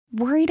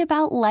Worried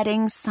about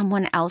letting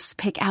someone else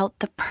pick out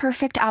the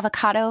perfect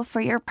avocado for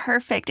your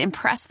perfect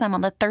impress them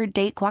on the third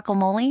date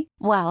guacamole?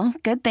 Well,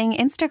 good thing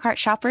Instacart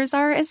shoppers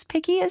are as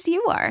picky as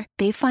you are.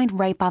 They find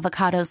ripe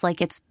avocados like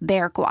it's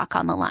their guac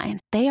on the line.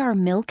 They are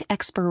milk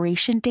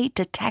expiration date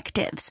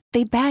detectives.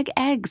 They bag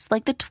eggs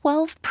like the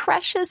 12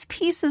 precious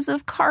pieces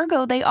of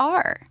cargo they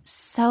are.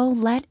 So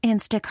let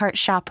Instacart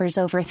shoppers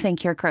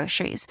overthink your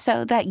groceries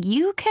so that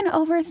you can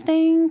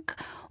overthink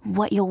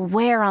what you'll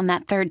wear on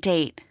that third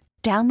date.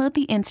 Download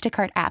the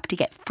Instacart app to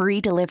get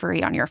free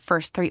delivery on your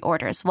first 3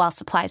 orders while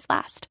supplies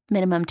last.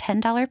 Minimum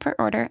 $10 per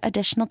order.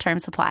 Additional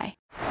terms apply.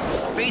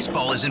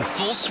 Baseball is in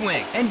full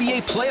swing.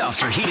 NBA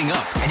playoffs are heating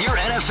up, and your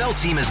NFL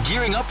team is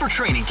gearing up for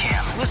training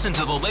camp. Listen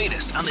to the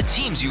latest on the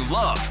teams you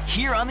love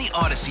here on the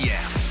Odyssey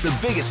app. The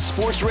biggest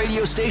sports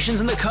radio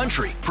stations in the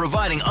country,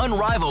 providing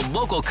unrivaled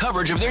local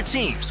coverage of their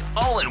teams,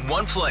 all in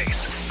one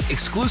place.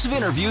 Exclusive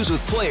interviews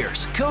with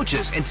players,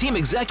 coaches, and team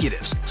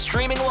executives,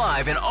 streaming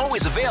live and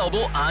always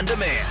available on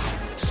demand.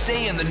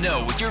 Stay in the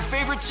know with your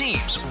favorite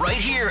teams right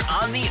here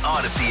on the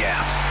Odyssey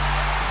app.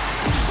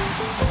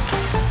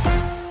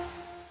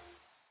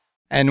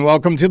 And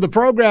welcome to the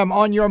program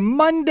on your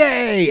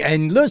Monday.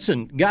 And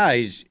listen,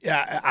 guys,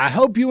 I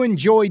hope you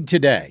enjoyed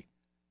today.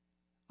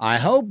 I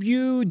hope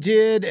you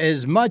did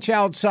as much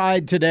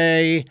outside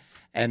today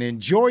and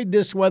enjoyed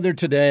this weather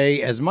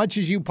today as much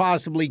as you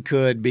possibly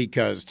could,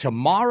 because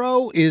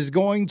tomorrow is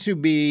going to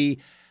be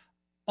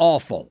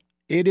awful.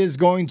 It is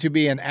going to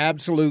be an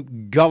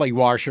absolute gully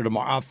washer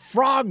tomorrow, a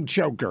frog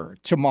choker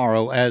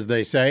tomorrow, as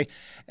they say.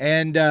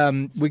 And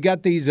we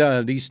got these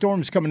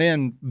storms coming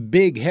in,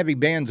 big, heavy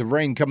bands of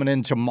rain coming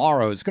in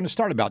tomorrow. It's going to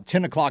start about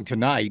 10 o'clock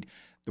tonight.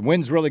 The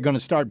wind's really going to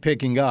start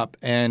picking up.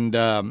 And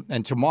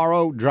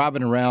tomorrow,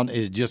 driving around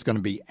is just going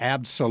to be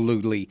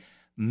absolutely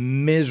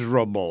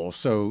miserable.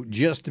 So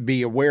just to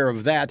be aware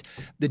of that.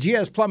 The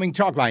GS Plumbing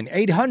Talk Line,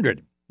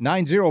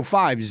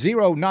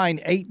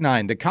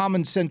 800-905-0989. The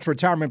Common Sense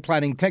Retirement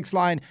Planning text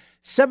line,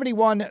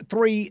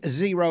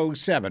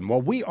 71307.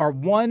 Well, we are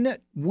 1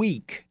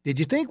 week. Did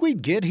you think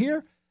we'd get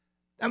here?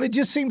 I mean, it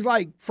just seems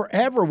like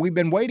forever we've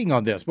been waiting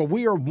on this, but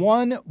we are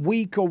 1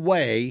 week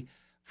away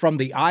from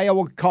the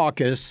Iowa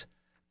caucus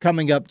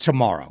coming up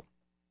tomorrow.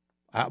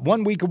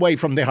 1 week away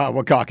from the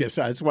Iowa caucus.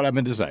 That's what I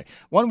meant to say.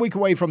 1 week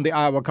away from the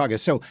Iowa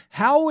caucus. So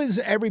how is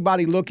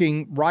everybody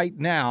looking right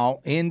now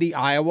in the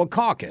Iowa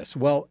caucus?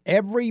 Well,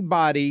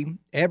 everybody,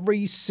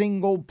 every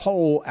single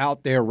poll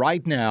out there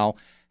right now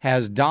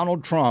has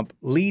Donald Trump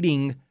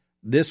leading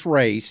this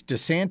race.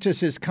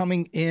 DeSantis is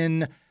coming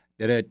in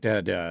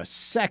at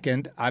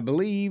second. I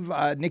believe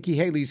Nikki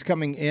Haley's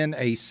coming in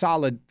a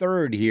solid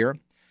third here.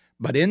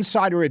 But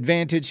Insider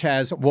Advantage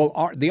has, the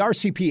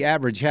RCP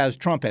average has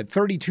Trump at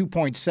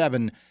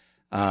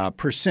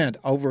 32.7%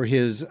 over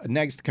his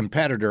next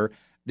competitor.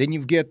 Then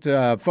you get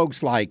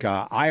folks like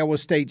Iowa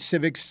State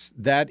Civics,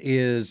 that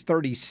is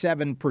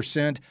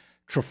 37%.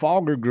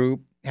 Trafalgar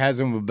Group has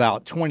him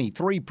about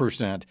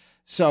 23%.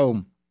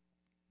 So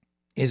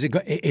is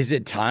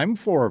it time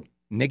for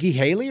Nikki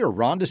Haley or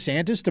Ron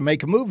DeSantis to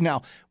make a move?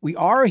 Now, we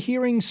are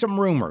hearing some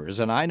rumors,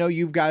 and I know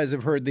you guys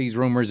have heard these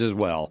rumors as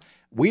well.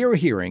 We are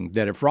hearing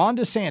that if Ron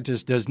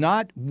DeSantis does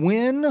not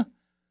win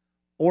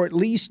or at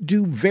least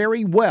do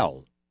very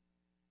well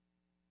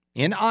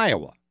in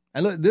Iowa,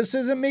 and look, this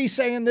isn't me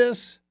saying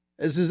this.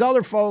 This is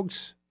other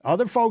folks.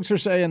 Other folks are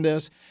saying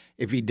this.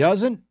 If he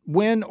doesn't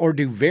win or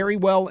do very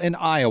well in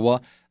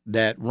Iowa,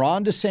 that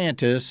Ron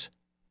DeSantis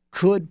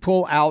could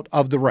pull out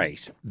of the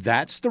race.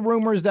 That's the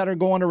rumors that are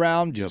going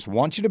around. Just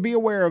want you to be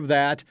aware of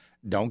that.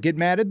 Don't get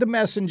mad at the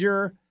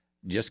messenger.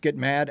 Just get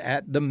mad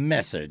at the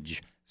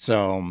message.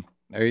 So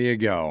there you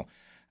go.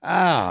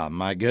 Ah,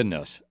 my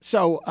goodness.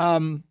 So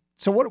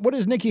what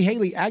is Nikki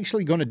Haley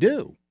actually going to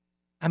do?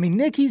 I mean,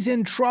 Nikki's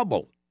in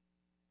trouble.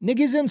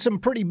 Nikki's in some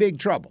pretty big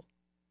trouble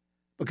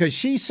because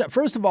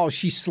first of all,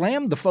 she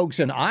slammed the folks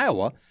in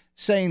Iowa,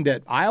 saying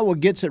that Iowa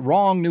gets it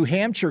wrong, New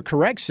Hampshire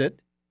corrects it.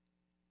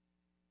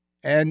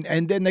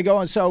 And then they go,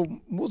 and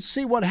so we'll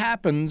see what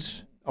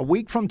happens a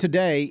week from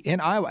today in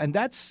Iowa. And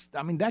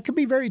that could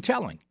be very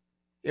telling.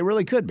 It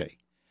really could be.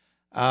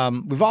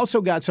 We've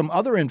also got some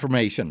other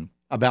information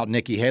about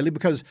Nikki Haley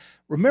because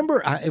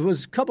remember, it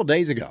was a couple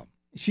days ago,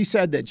 she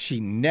said that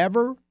she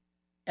never,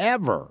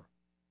 ever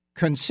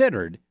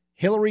considered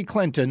Hillary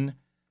Clinton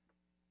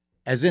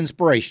as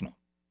inspirational.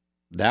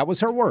 That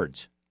was her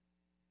words.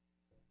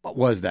 But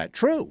was that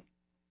true?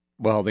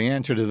 Well, the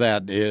answer to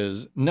that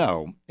is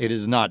no, it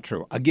is not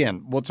true.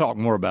 Again, we'll talk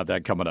more about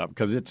that coming up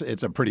because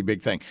it's a pretty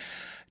big thing.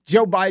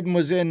 Joe Biden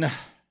was in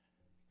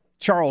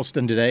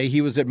Charleston today.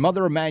 He was at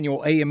Mother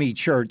Emanuel AMEC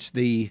Church,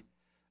 the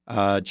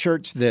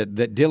church that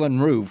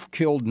Dylan Roof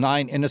killed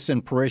 9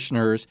 innocent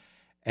parishioners,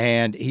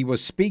 and he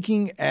was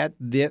speaking at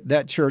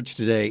that church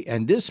today,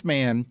 and this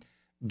man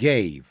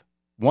gave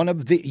one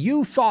of the,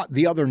 you thought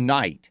the other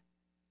night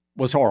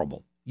was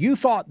horrible. You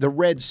thought the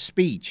red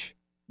speech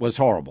was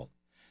horrible.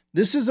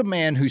 This is a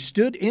man who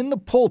stood in the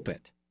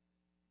pulpit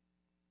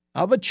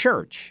of a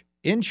church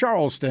in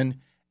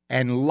Charleston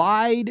and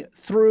lied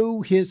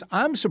through his,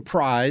 I'm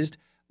surprised,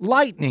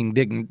 Lightning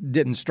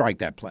didn't strike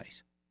that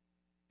place.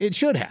 It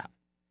should have.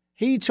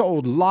 He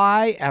told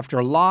lie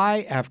after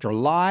lie after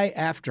lie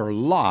after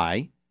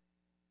lie,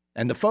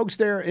 and the folks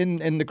there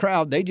in the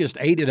crowd, they just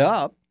ate it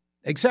up,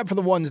 except for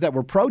the ones that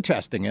were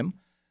protesting him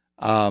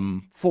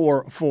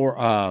for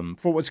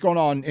what's going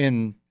on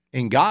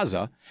in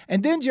Gaza.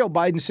 And then Joe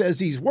Biden says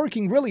he's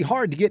working really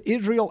hard to get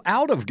Israel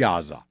out of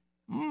Gaza.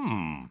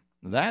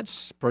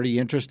 That's pretty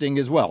interesting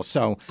as well.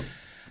 So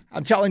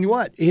I'm telling you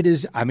what, it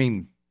is, I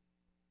mean,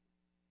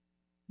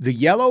 the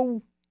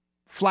yellow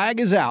flag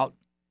is out.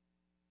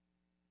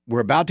 We're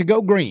about to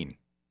go green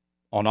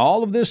on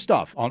all of this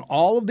stuff, on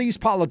all of these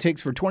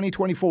politics for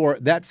 2024.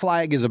 That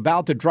flag is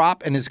about to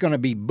drop, and it's going to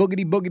be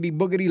boogity, boogity,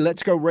 boogity.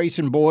 Let's go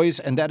racing, boys.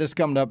 And that is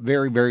coming up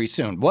very, very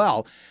soon.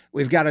 Well,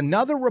 we've got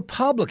another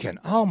Republican.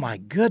 Oh, my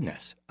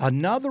goodness.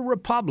 Another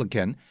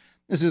Republican.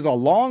 This is a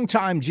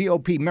longtime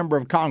GOP member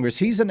of Congress.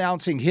 He's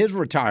announcing his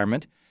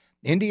retirement.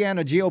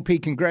 Indiana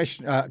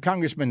GOP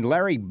Congressman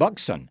Larry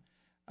Buckshon,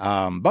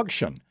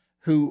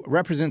 who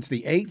represents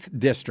the 8th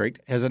District,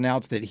 has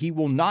announced that he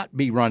will not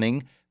be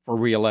running for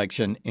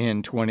re-election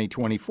in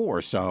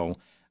 2024. So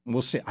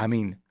we'll see. I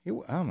mean,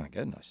 oh, my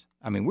goodness.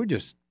 I mean, we're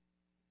just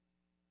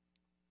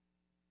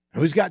 –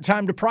 who's got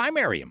time to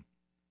primary him?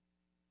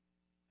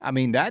 I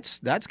mean, that's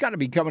got to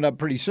be coming up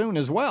pretty soon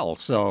as well.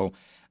 So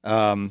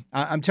I'm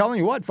telling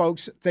you what,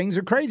 folks, things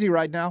are crazy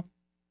right now.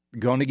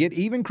 Going to get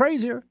even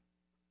crazier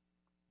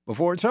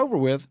before it's over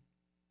with.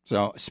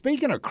 So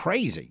speaking of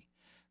crazy,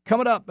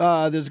 coming up,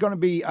 there's going to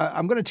be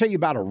I'm going to tell you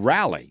about a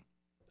rally.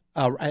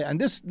 And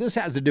this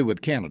has to do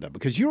with Canada,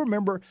 because you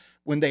remember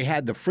when they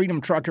had the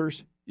Freedom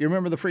Truckers? You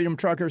remember the Freedom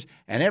Truckers?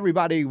 And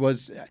everybody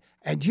was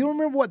 – and do you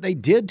remember what they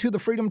did to the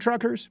Freedom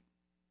Truckers?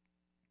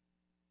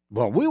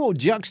 Well, we will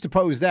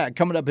juxtapose that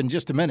coming up in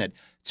just a minute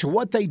to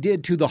what they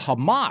did to the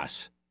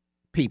Hamas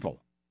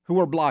people who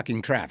were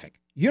blocking traffic.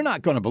 You're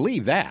not going to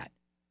believe that.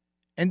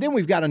 And then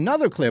we've got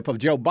another clip of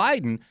Joe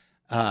Biden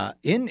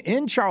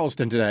in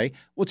Charleston today.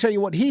 We'll tell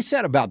you what he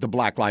said about the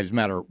Black Lives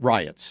Matter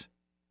riots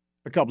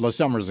a couple of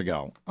summers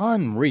ago.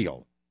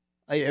 Unreal.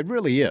 It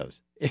really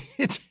is.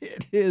 It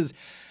is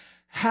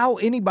how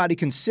anybody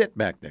can sit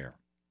back there.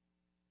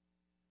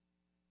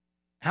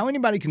 How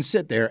anybody can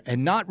sit there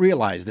and not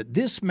realize that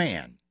this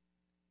man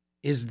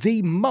is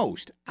the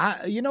most,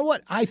 you know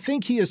what? I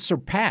think he has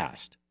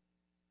surpassed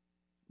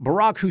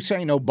Barack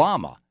Hussein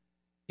Obama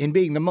in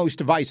being the most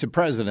divisive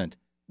president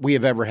we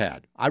have ever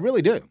had. I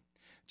really do.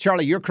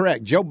 Charlie, you're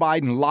correct. Joe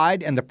Biden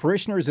lied, and the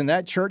parishioners in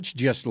that church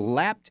just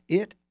lapped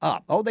it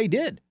up. Oh, they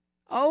did.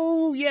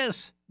 Oh,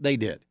 yes, they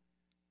did.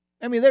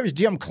 I mean, there's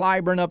Jim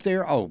Clyburn up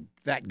there. Oh,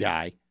 that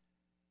guy.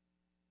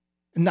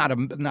 Not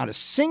a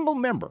single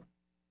member.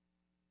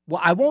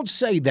 Well, I won't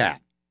say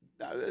that.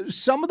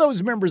 Some of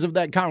those members of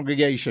that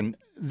congregation,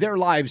 their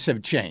lives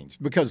have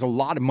changed because a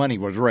lot of money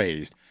was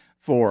raised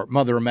for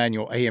Mother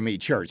Emanuel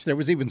AMEC Church. There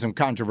was even some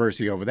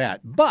controversy over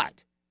that. But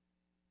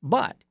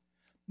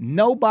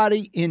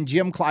nobody in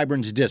Jim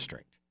Clyburn's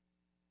district,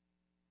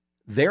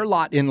 their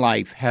lot in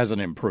life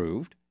hasn't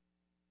improved.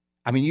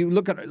 I mean, you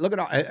look at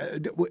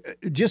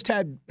just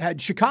had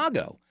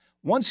Chicago.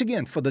 Once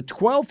again, for the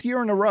 12th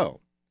year in a row,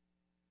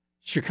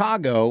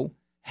 Chicago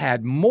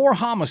had more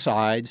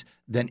homicides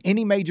than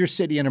any major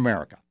city in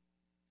America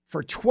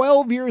for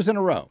 12 years in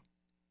a row.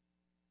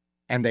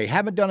 And they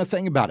haven't done a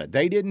thing about it.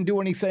 They didn't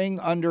do anything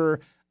under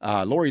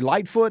Lori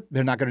Lightfoot.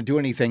 They're not going to do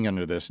anything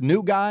under this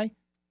new guy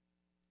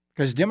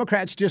because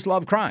Democrats just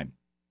love crime.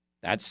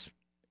 That's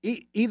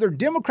either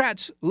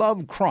Democrats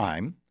love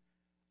crime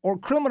or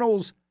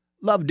criminals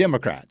love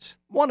Democrats.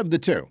 One of the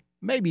two,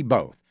 maybe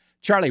both.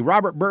 Charlie,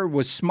 Robert Byrd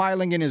was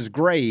smiling in his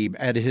grave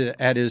at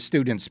his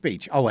student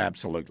speech. Oh,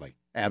 absolutely.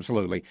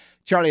 Absolutely.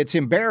 Charlie, it's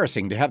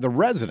embarrassing to have the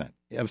resident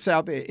of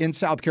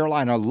South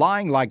Carolina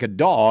lying like a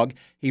dog.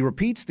 He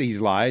repeats these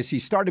lies. He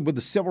started with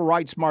the civil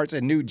rights march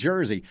in New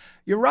Jersey.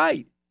 You're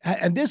right.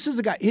 And this is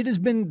a guy, it has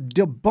been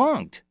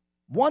debunked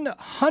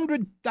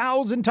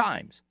 100,000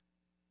 times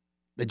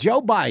that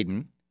Joe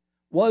Biden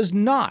was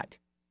not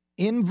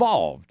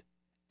involved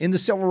in the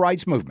civil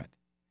rights movement.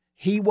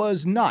 He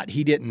was not.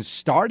 He didn't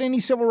start any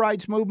civil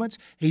rights movements.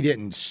 He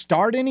didn't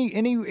start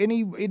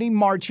any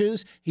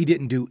marches. He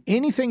didn't do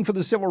anything for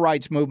the civil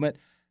rights movement.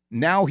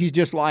 Now he's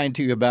just lying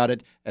to you about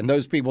it, and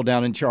those people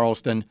down in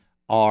Charleston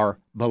are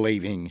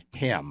believing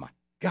him.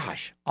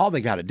 Gosh, all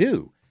they got to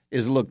do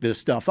is look this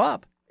stuff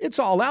up. It's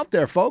all out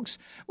there, folks.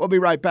 We'll be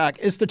right back.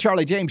 It's the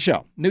Charlie James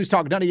Show. News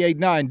Talk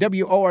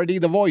 98.9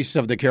 WORD, the voice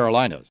of the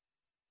Carolinas.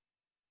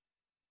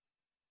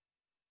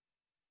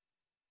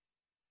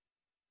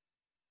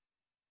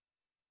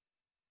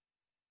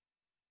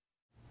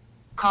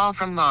 Call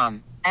from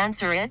mom.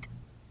 Answer it.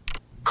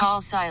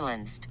 Call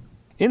silenced.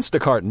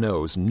 Instacart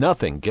knows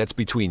nothing gets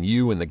between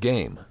you and the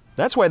game.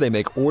 That's why they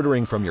make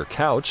ordering from your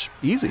couch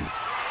easy.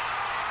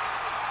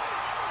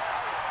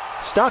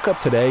 Stock up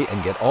today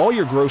and get all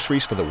your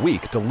groceries for the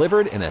week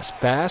delivered in as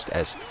fast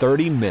as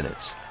 30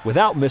 minutes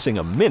without missing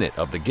a minute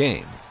of the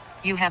game.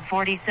 You have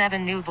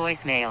 47 new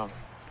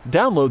voicemails.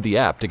 Download the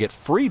app to get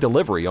free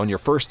delivery on your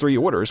first 3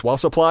 orders while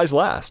supplies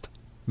last.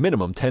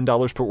 Minimum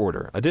 $10 per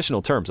order.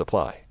 Additional terms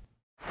apply.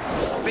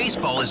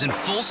 Baseball is in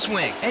full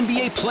swing.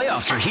 NBA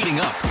playoffs are heating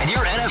up, and your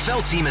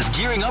NFL team is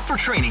gearing up for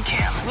training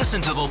camp.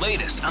 Listen to the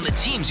latest on the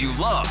teams you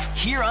love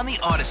here on the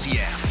Odyssey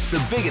app.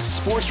 The biggest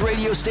sports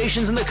radio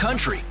stations in the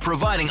country,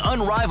 providing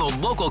unrivaled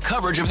local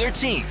coverage of their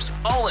teams,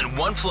 all in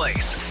one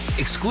place.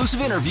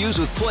 Exclusive interviews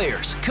with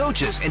players,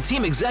 coaches, and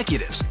team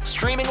executives,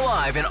 streaming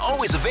live and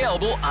always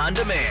available on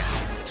demand.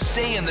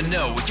 Stay in the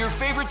know with your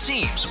favorite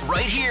teams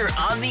right here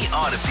on the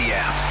Odyssey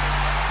app.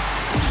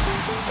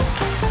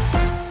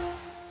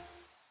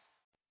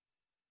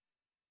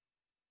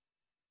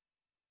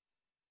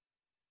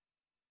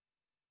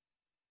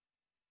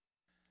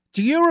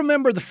 Do you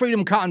remember the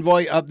Freedom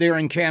Convoy up there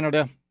in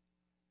Canada?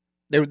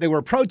 They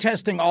were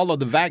protesting all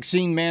of the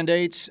vaccine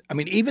mandates. I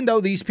mean, even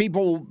though these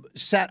people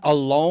sat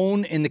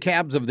alone in the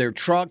cabs of their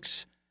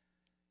trucks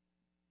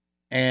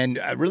and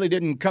really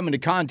didn't come into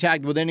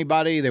contact with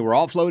anybody, they were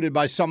offloaded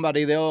by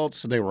somebody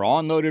else, they were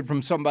unloaded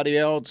from somebody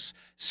else.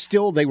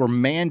 Still, they were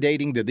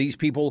mandating that these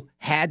people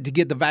had to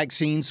get the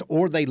vaccines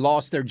or they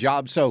lost their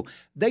jobs. So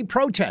they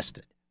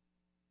protested.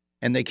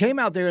 And they came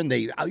out there and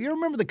you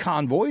remember the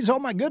convoys? Oh,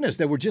 my goodness,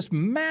 they were just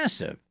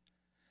massive.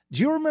 Do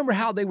you remember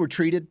how they were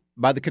treated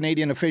by the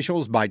Canadian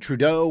officials, by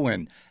Trudeau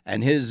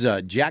and his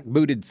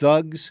jackbooted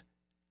thugs?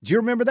 Do you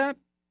remember that?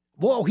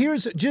 Well,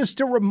 here's just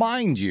to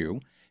remind you,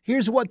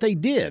 here's what they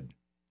did.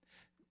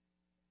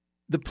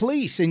 The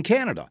police in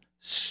Canada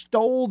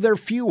stole their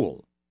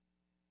fuel.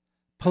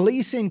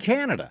 Police in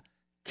Canada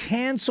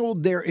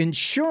canceled their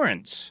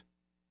insurance.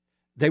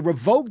 They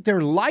revoked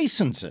their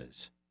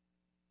licenses.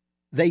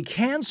 They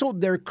canceled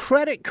their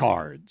credit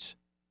cards.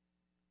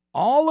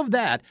 All of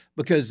that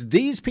because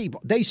these people,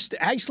 they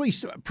actually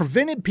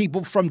prevented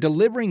people from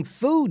delivering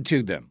food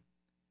to them.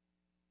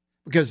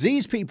 Because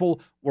these people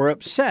were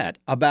upset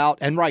about,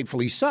 and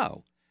rightfully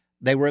so,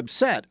 they were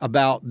upset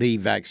about the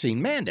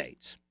vaccine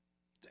mandates.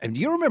 And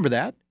you remember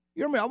that?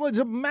 You remember, it was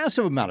a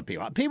massive amount of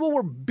people. People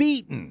were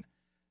beaten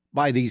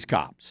by these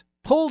cops,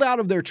 pulled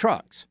out of their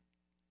trucks.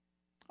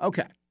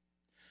 Okay.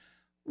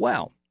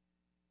 Well,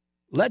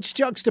 let's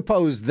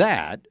juxtapose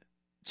that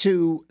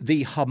to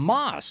the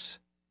Hamas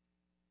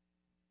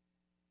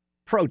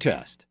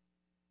protest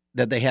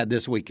that they had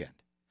this weekend.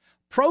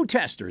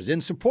 Protesters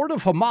in support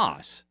of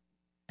Hamas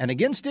and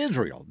against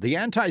Israel, the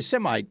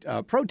anti-Semite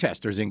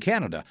protesters in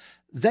Canada,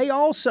 they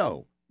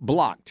also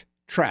blocked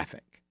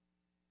traffic.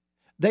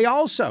 They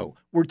also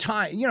were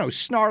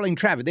snarling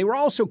traffic. They were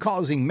also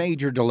causing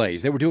major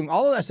delays. They were doing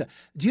all of that stuff.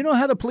 Do you know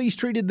how the police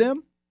treated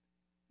them?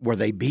 Were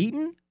they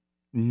beaten?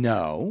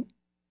 No.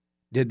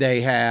 Did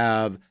they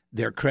have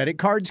their credit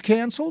cards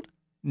canceled?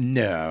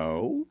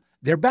 No.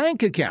 Their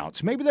bank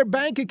accounts. Maybe their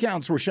bank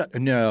accounts were shut.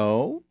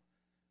 No.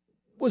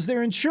 Was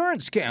their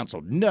insurance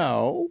canceled?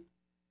 No.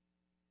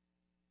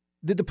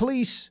 Did the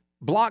police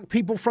block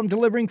people from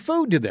delivering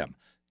food to them?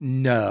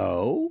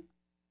 No.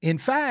 In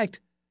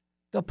fact,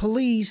 the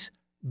police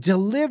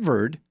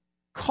delivered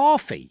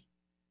coffee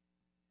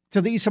to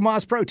these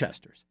Hamas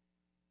protesters.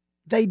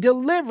 They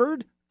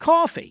delivered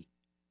coffee.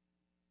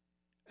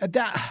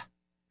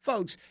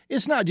 Folks,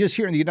 it's not just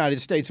here in the United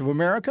States of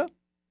America.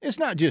 It's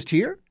not just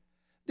here.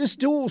 This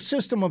dual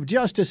system of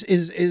justice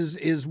is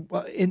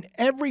in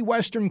every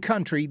Western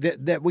country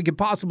that we could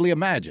possibly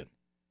imagine.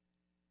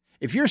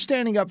 If you're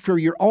standing up for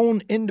your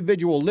own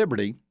individual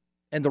liberty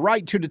and the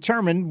right to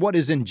determine what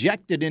is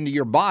injected into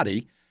your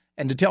body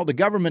and to tell the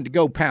government to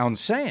go pound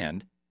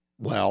sand,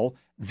 well,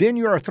 then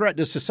you're a threat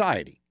to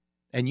society,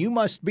 and you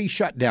must be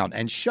shut down.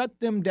 And shut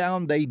them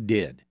down they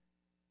did.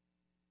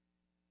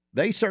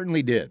 They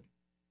certainly did.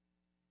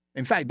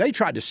 In fact, they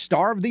tried to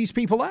starve these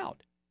people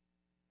out.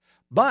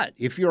 But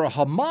if you're a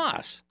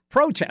Hamas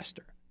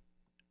protester,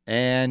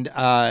 and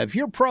if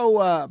you're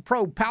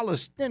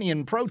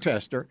pro-Palestinian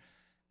protester,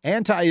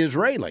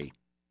 anti-Israeli,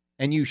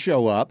 and you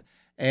show up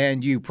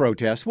and you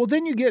protest, well,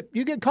 then you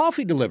get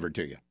coffee delivered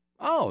to you.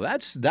 Oh,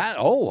 that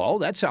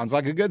sounds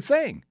like a good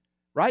thing,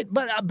 right?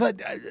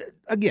 But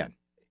again,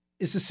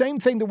 it's the same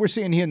thing that we're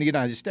seeing here in the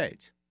United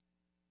States.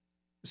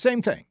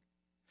 Same thing.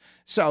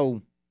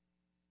 So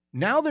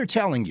now they're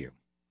telling you.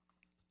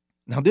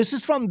 Now, this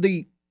is from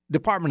the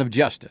Department of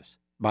Justice,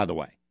 by the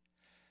way.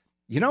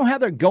 You know how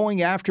they're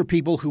going after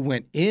people who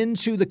went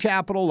into the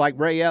Capitol, like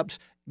Ray Epps?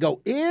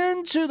 Go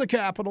into the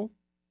Capitol.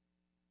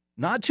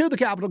 Not to the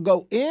Capitol,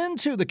 go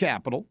into the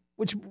Capitol,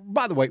 which,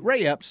 by the way,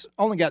 Ray Epps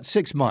only got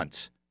 6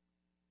 months.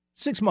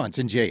 6 months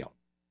in jail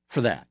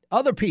for that.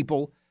 Other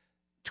people,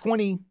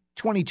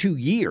 22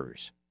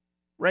 years.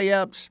 Ray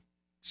Epps,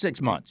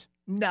 6 months.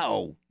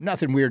 No,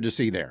 nothing weird to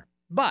see there.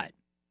 But,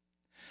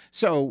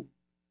 so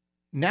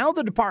now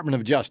the Department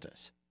of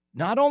Justice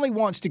not only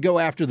wants to go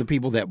after the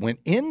people that went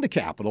in the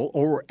Capitol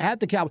or were at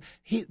the Capitol,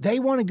 they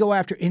want to go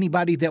after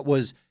anybody that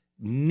was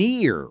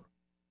near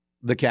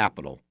the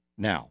Capitol.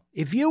 Now,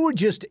 if you were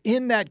just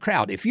in that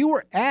crowd, if you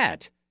were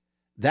at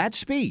that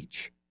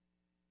speech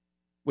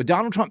with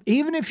Donald Trump,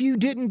 even if you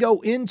didn't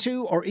go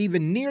into or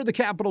even near the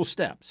Capitol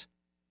steps,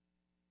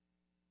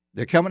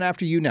 they're coming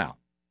after you now.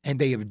 And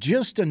they have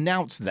just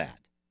announced that.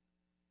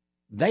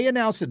 They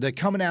announced that they're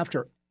coming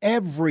after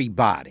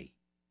everybody.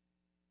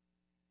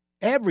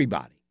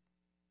 Everybody.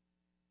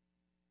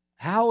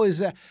 How is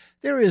that?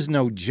 There is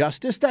no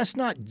justice. That's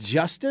not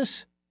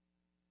justice.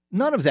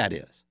 None of that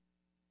is.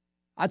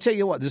 I tell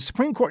you what, the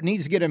Supreme Court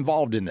needs to get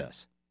involved in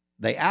this.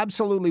 They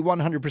absolutely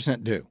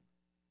 100% do.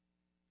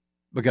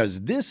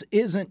 Because this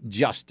isn't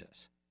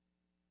justice.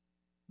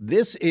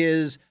 These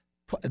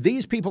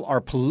people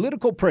are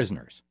political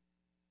prisoners.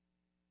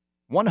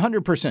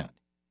 100%.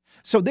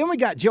 So then we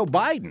got Joe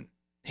Biden.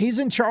 He's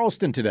in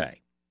Charleston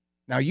today.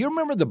 Now, you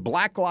remember the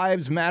Black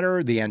Lives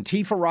Matter, the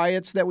Antifa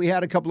riots that we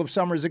had a couple of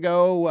summers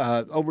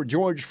ago over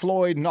George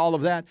Floyd and all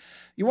of that?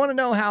 You want to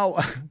know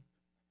how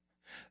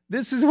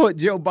this is what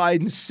Joe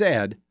Biden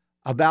said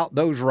about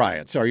those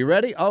riots. Are you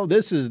ready? Oh,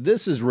 this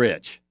is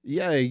rich.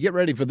 Yeah, get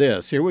ready for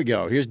this. Here we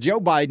go. Here's Joe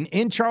Biden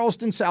in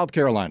Charleston, South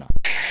Carolina.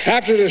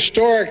 After the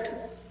historic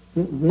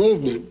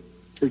movement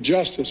for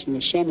justice in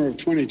the summer of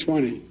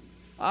 2020,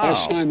 I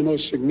signed the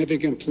most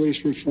significant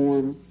police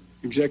reform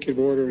executive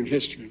order in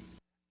history.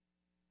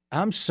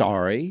 I'm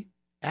sorry.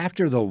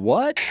 After the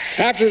what?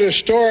 After the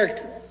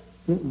historic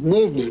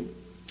movement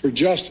for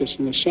justice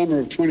in the summer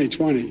of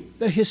 2020.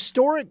 The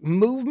historic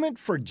movement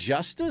for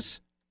justice?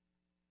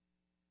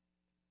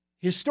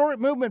 Historic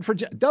movement for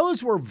justice.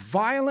 Those were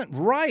violent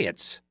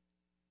riots.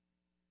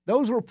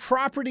 Those were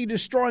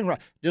property-destroying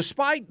riots.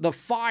 Despite the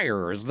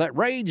fires that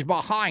rage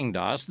behind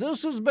us,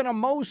 this has been a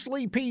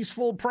mostly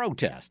peaceful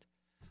protest.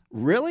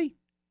 Really?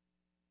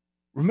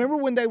 Remember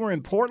when they were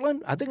in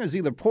Portland? I think it was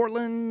either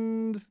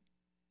Portland.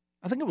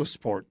 I think it was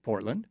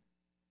Portland.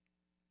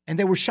 And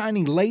they were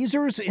shining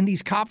lasers in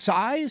these cops'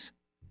 eyes.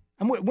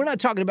 And we're not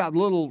talking about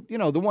little,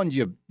 the ones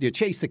you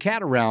chase the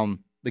cat around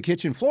the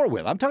kitchen floor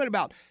with. I'm talking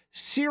about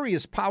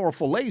serious,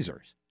 powerful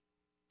lasers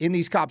in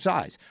these cops'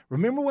 eyes.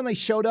 Remember when they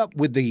showed up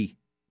with the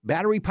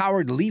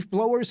battery-powered leaf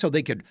blowers so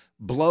they could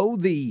blow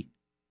the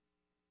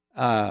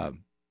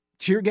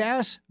tear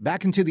gas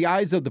back into the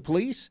eyes of the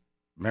police?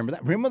 Remember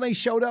that? Remember they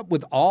showed up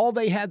with all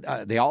they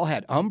had? They all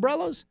had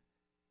umbrellas?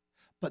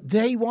 But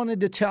they wanted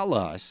to tell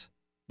us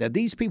that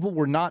these people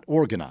were not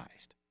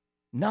organized.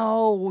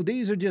 No,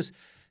 these are just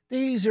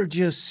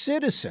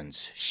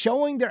citizens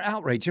showing their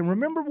outrage. And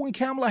remember when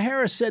Kamala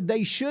Harris said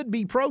they should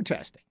be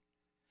protesting?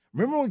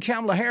 Remember when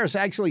Kamala Harris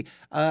actually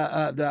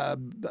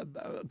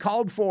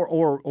called for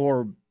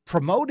or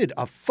promoted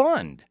a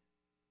fund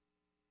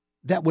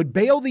that would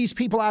bail these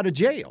people out of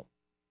jail?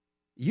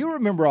 You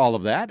remember all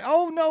of that.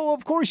 Oh, no,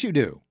 of course you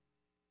do.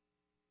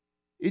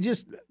 We're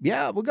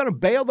going to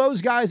bail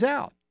those guys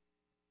out.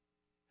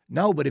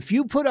 No, but if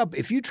you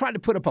try to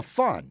put up a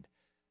fund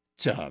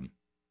to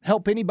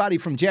help anybody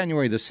from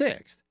January the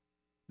 6th,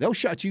 they'll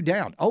shut you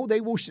down. Oh,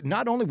 they will.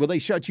 Not only will they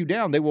shut you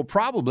down, they will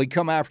probably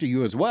come after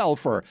you as well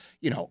for,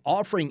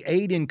 offering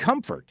aid and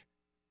comfort.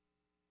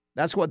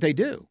 That's what they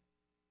do.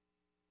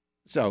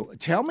 So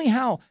tell me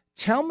how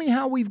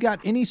we've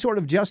got any sort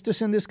of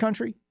justice in this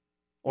country,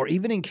 or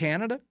even in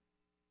Canada.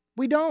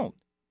 We don't.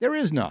 There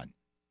is none.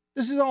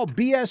 This is all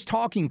BS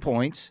talking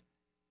points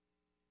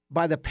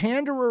by the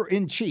panderer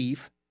in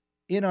chief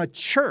in a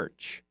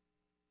church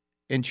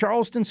in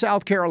Charleston,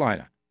 South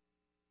Carolina.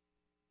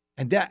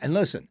 And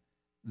listen,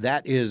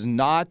 it is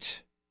not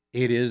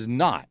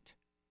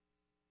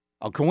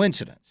a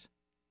coincidence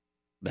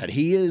that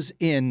he is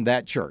in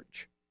that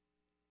church.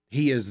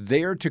 He is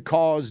there to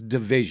cause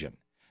division.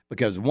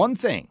 Because one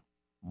thing,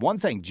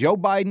 Joe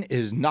Biden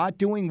is not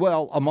doing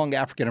well among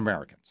African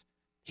Americans.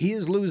 He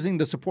is losing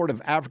the support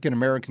of African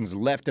Americans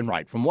left and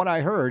right. From what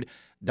I heard,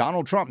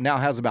 Donald Trump now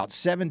has about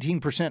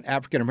 17%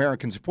 African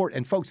American support.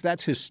 And folks,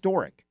 that's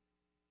historic.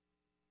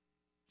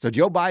 So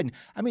Joe Biden,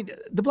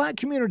 the black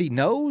community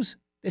knows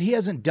that he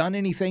hasn't done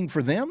anything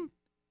for them.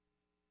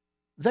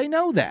 They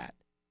know that.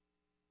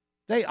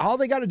 All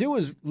they got to do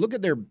is look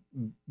at their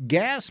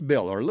gas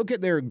bill or look at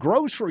their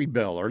grocery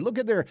bill or look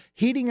at their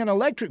heating and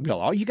electric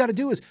bill. All you got to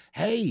do is,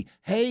 hey,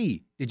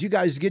 did you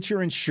guys get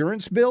your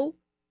insurance bill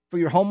for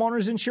your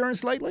homeowner's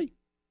insurance lately?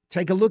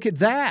 Take a look at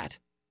that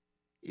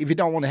if you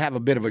don't want to have a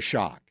bit of a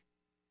shock.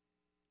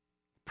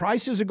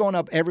 Prices are going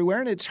up everywhere,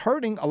 and it's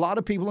hurting a lot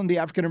of people in the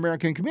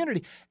African-American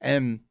community.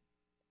 And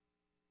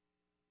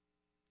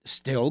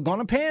still going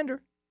to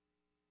pander.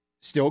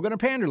 Still going to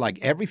pander like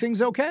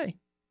everything's okay.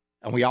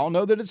 And we all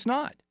know that it's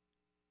not.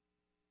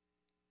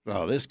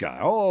 Oh, this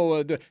guy.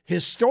 The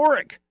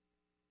historic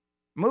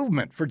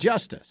movement for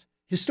justice.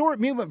 Historic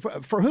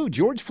movement for who?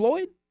 George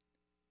Floyd?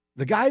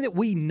 The guy that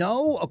we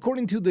know,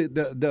 according to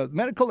the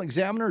medical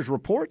examiner's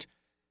report,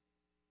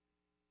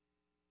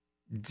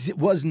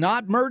 was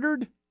not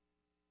murdered.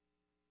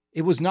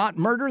 It was not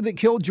murder that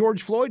killed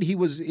George Floyd.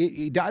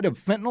 He died of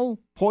fentanyl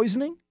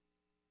poisoning.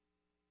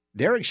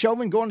 Derek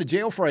Chauvin going to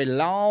jail for a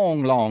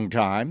long, long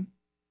time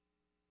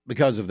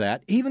because of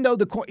that. Even though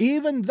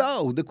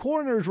the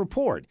coroner's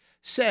report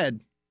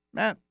said,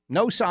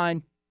 no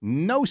sign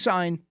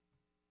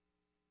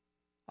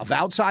of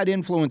outside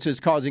influences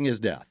causing his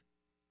death.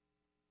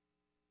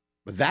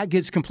 But that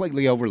gets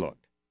completely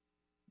overlooked.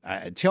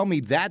 Tell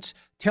me that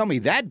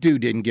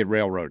dude didn't get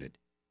railroaded.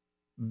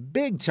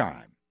 Big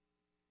time.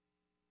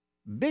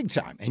 big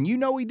time. And you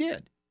know he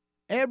did.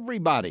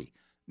 Everybody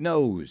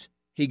knows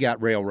he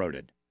got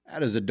railroaded.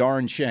 That is a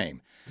darn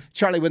shame.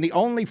 Charlie, when the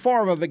only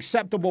form of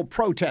acceptable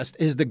protest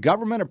is the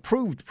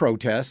government-approved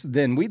protest,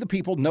 then we the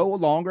people no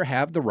longer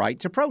have the right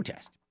to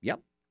protest. Yep,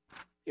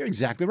 you're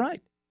exactly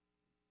right.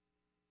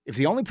 If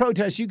the only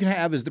protest you can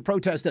have is the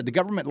protest that the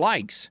government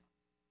likes,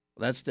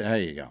 well, there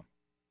you go.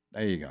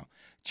 There you go.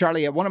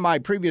 Charlie, at one of my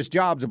previous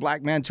jobs, a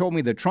black man told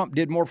me that Trump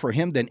did more for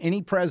him than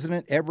any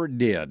president ever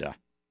did.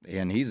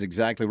 And he's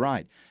exactly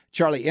right.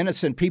 Charlie,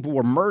 innocent people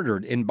were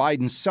murdered in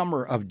Biden's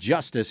summer of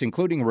justice,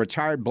 including a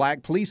retired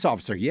black police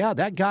officer. Yeah,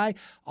 that guy,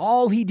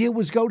 all he did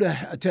was go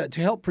to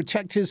help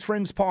protect his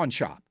friend's pawn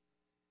shop.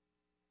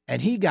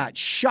 And he got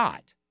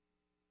shot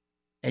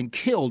and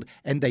killed,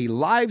 and they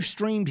live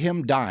streamed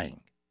him dying.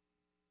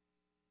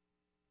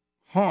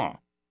 Huh.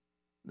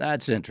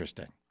 That's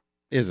interesting,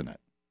 isn't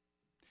it?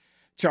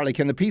 Charlie,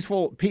 can the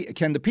people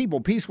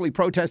peacefully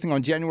protesting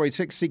on January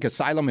 6th seek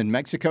asylum in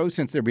Mexico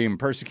since they're being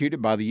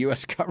persecuted by the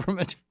U.S.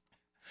 government?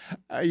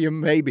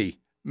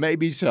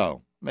 Maybe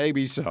so.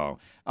 All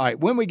right,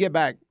 when we get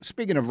back,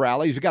 speaking of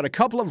rallies, we've got a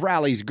couple of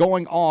rallies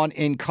going on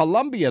in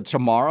Columbia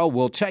tomorrow.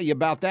 We'll tell you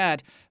about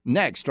that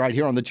next, right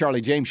here on The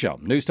Charlie James Show.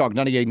 News Talk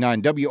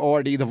 98.9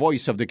 WORD, the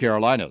voice of the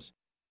Carolinas.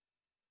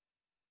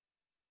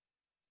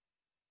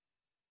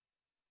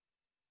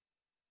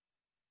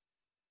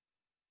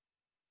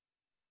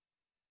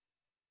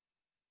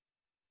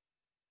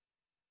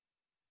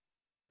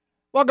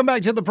 Welcome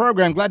back to the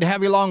program. Glad to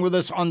have you along with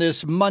us on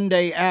this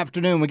Monday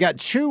afternoon. We got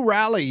two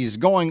rallies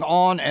going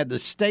on at the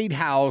State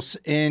House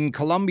in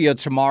Columbia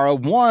tomorrow.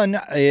 One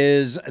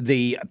is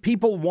the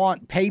People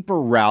Want Paper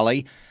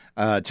rally,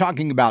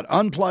 talking about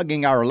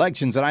unplugging our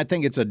elections, and I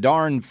think it's a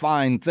darn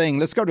fine thing.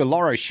 Let's go to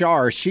Laura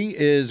Sharr. She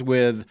is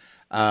with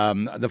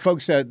the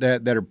folks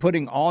that are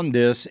putting on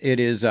this.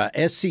 It is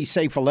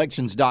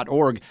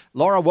scsafeelections.org.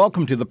 Laura,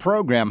 welcome to the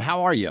program.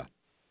 How are you?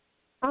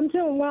 I'm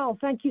doing well.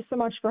 Thank you so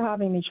much for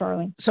having me,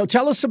 Charlie. So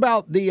tell us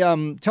about the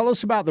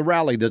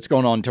rally that's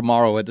going on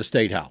tomorrow at the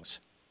State House.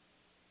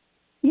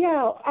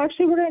 Yeah,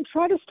 actually, we're going to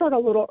try to start a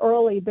little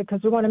early because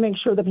we want to make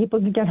sure that people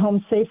can get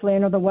home safely. I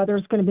know the weather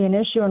is going to be an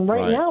issue, and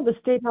right now the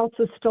State House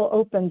is still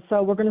open.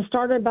 So we're going to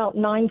start at about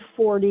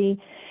 9:40,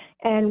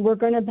 and we're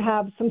going to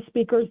have some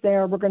speakers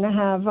there. We're going to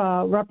have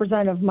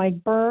Representative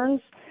Mike Burns.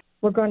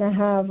 We're going to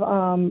have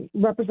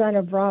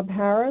Representative Rob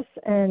Harris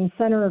and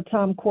Senator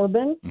Tom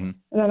Corbin. Mm-hmm.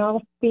 And then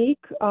I'll speak.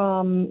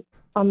 I'm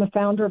the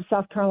founder of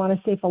South Carolina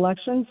Safe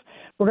Elections.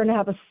 We're going to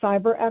have a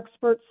cyber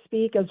expert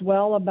speak as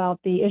well about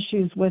the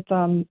issues with,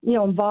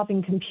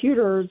 involving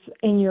computers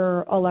in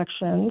your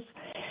elections.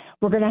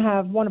 We're going to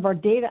have one of our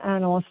data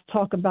analysts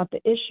talk about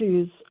the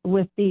issues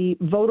with the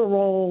voter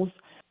rolls,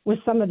 with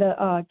some of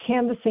the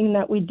canvassing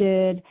that we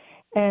did.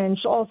 And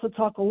she'll also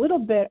talk a little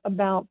bit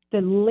about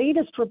the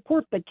latest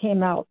report that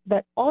came out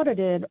that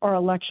audited our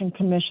election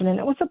commission. And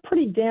it was a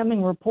pretty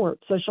damning report.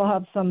 So she'll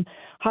have some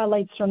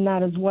highlights from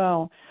that as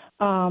well.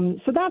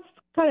 So that's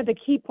kind of the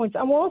key points.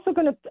 And we're also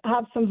going to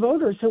have some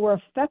voters who were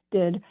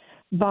affected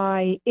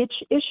by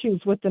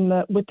issues with the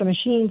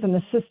machines and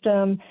the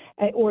system,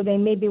 or they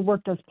maybe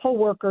worked as poll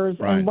workers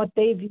and what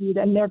they viewed,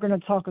 and they're going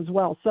to talk as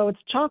well. So it's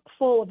chock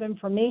full of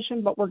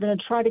information, but we're going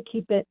to try to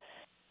keep it.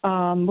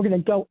 We're going to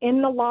go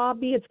in the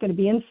lobby. It's going to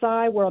be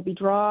inside where it'll be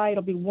dry,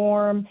 it'll be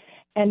warm,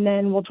 and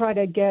then we'll try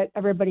to get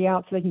everybody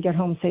out so they can get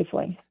home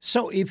safely.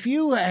 So if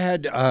you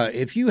had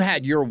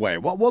your way,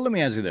 well, let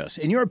me ask you this.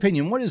 In your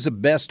opinion, what is the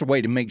best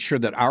way to make sure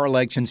that our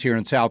elections here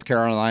in South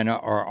Carolina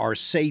are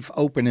safe,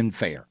 open, and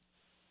fair?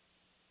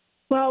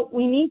 Well,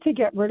 we need to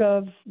get rid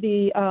of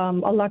the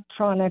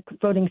electronic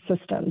voting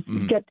systems.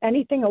 Mm-hmm. Get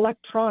anything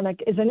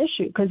electronic is an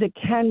issue because it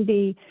can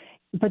be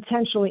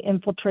potentially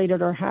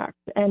infiltrated or hacked.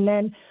 And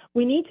then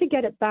we need to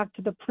get it back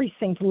to the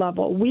precinct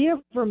level. We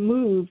have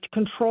removed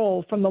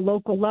control from the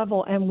local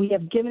level, and we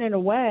have given it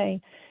away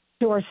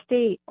to our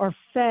state, our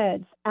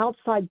feds,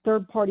 outside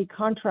third-party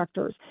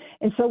contractors.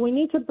 And so we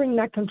need to bring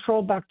that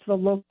control back to the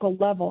local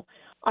level.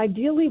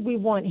 Ideally, we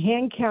want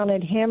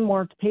hand-counted,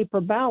 hand-marked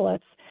paper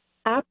ballots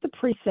at the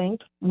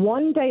precinct,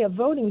 one day of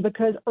voting,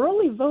 because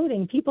early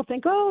voting, people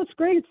think, oh, it's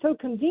great, it's so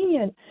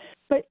convenient.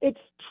 But it's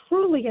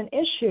truly an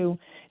issue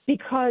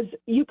because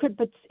you could,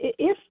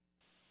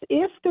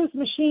 if those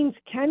machines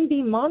can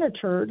be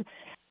monitored,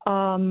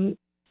 then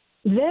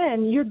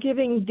you're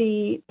giving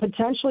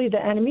potentially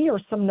the enemy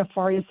or some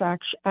nefarious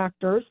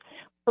actors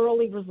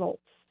early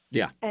results.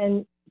 Yeah.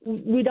 And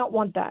we don't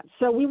want that.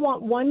 So we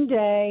want one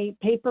day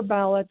paper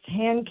ballots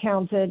hand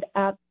counted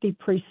at the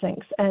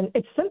precincts. And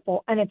it's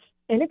simple and it's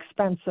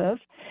inexpensive.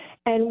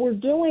 And we're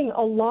doing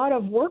a lot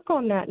of work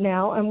on that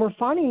now. And we're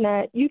finding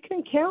that you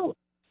can count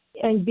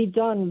and be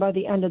done by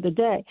the end of the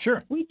day.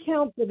 Sure. We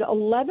counted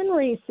 11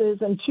 races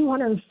and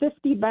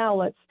 250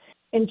 ballots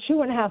in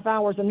 2.5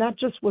 hours. And that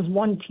just was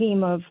one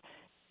team of,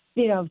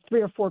 3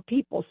 or 4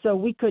 people. So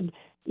we could,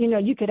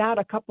 you could add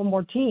a couple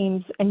more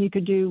teams and you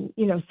could do,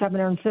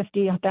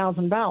 750,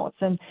 1,000 ballots.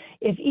 And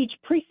if each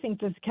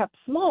precinct is kept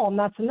small, and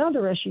that's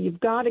another issue, you've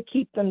got to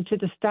keep them to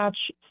the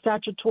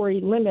statutory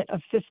limit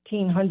of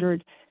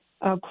 1,500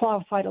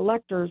 qualified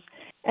electors,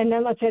 and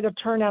then let's say the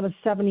turnout is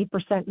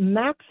 70%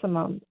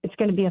 maximum, it's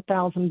going to be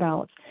 1,000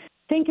 ballots.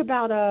 Think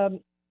about a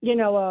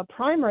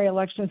primary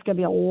election is going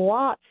to be a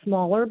lot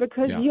smaller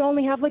because you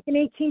only have like an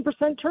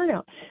 18%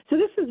 turnout. So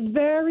this is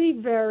very,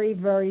 very,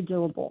 very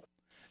doable.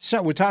 So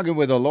we're talking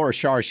with Laura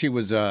Sharr.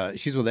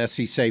 She's with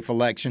SC Safe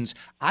Elections.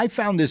 I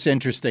found this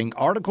interesting.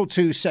 Article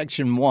 2,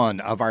 Section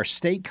 1 of our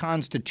state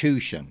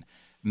constitution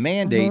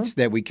mandates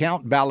that we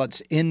count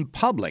ballots in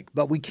public,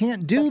 but we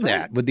can't do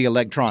that with the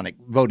electronic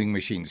voting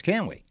machines,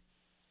 can we?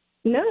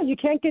 No, you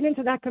can't get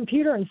into that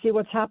computer and see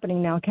what's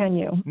happening now, can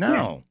you?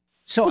 No.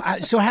 So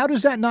how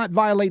does that not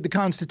violate the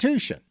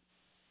Constitution?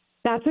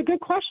 That's a good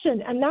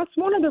question, and that's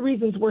one of the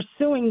reasons we're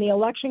suing the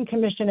Election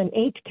Commission in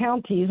 8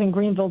 counties, and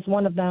Greenville's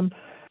one of them,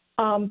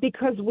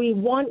 because we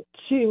want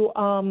to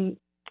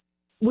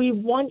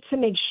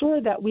make sure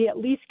that we at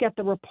least get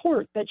the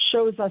report that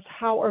shows us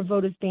how our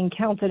vote is being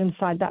counted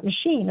inside that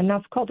machine, and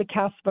that's called a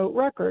cast vote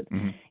record.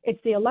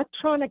 It's the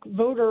electronic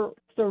voting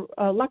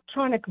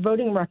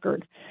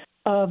record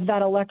of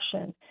that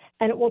election,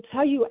 and it will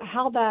tell you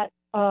how the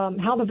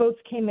votes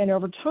came in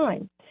over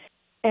time.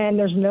 And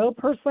there's no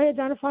personally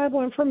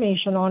identifiable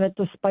information on it,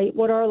 despite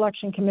what our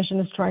election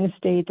commission is trying to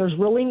state. There's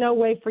really no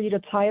way for you to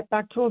tie it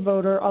back to a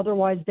voter.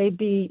 Otherwise, they'd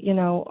be, in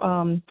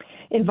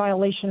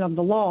violation of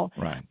the law.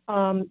 Right.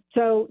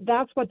 So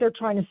that's what they're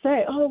trying to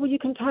say. Oh, well, you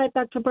can tie it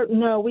back to voter.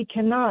 No, we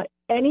cannot.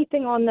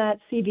 Anything on that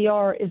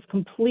CVR is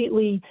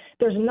completely,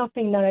 there's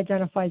nothing that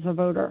identifies a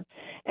voter.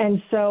 And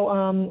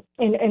so,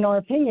 in our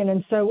opinion,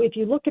 and so if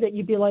you look at it,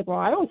 you'd be like, well,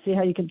 I don't see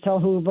how you can tell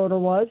who a voter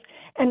was.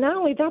 And not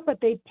only that,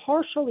 but they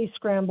partially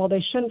scramble.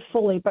 They shouldn't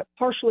fully, but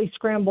partially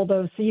scramble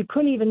those. So you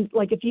couldn't even,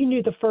 like, if you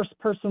knew the first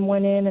person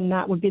went in and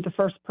that would be the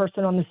first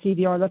person on the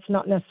CVR, that's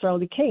not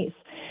necessarily the case.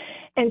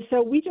 And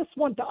so we just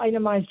want the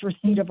itemized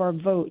receipt of our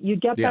vote. You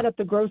get that at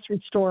the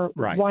grocery store.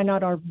 Right. Why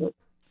not our vote?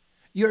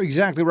 You're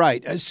exactly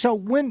right. So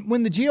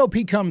when the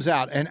GOP comes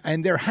out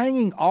and they're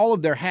hanging all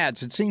of their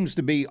hats, it seems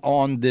to be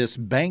on this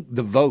Bank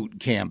the Vote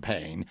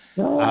campaign.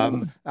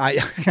 It's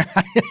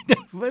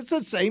the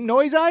same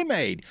noise I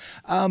made.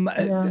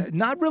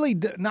 Not really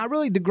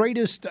the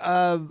greatest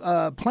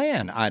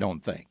plan, I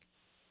don't think.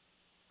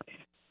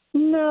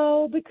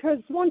 No, because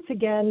once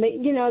again,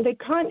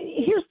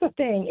 here's the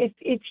thing: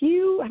 if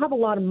you have a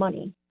lot of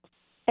money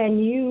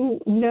and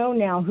you know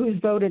now who's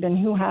voted and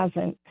who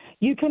hasn't,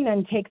 you can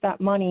then take that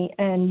money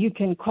and you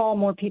can call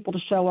more people to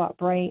show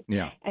up, right?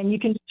 Yeah. And you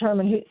can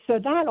determine who. So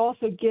that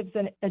also gives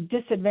a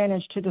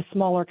disadvantage to the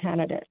smaller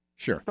candidate.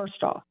 Sure.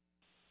 First off.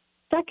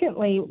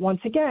 Secondly,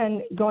 once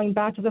again, going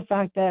back to the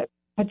fact that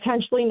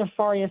potentially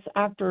nefarious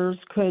actors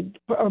could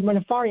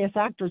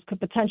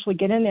potentially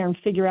get in there and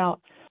figure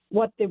out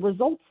what the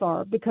results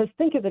are, because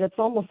think of it, it's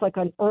almost like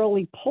an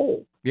early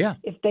poll. Yeah.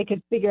 If they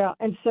could figure out,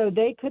 and so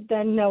they could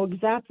then know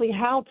exactly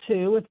how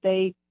to, if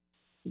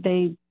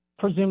they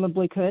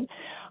presumably could,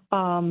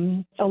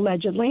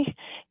 allegedly,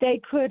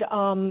 they could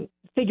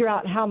figure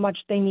out how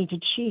much they need to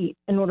cheat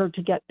in order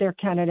to get their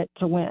candidate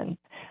to win.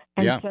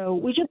 And so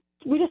we just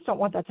don't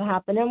want that to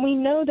happen. And we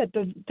know that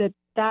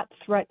that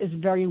threat is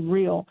very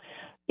real.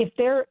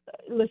 There's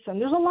a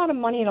lot of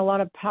money and a lot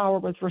of power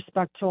with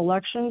respect to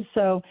elections.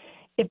 So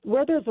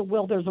where there's a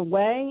will, there's a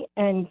way.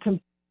 And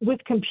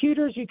with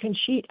computers, you can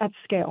cheat at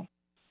scale.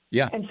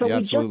 Yeah. And so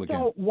we just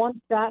don't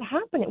want that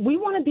happening. We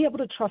want to be able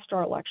to trust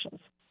our elections.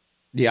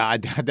 Yeah,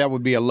 that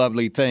would be a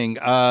lovely thing.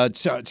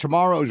 So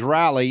tomorrow's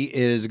rally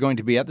is going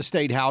to be at the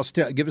State House.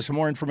 Give us some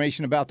more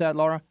information about that,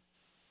 Laura.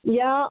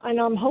 Yeah, and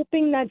I'm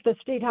hoping that the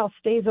State House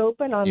stays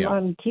open.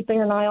 I'm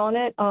keeping an eye on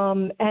it.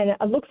 And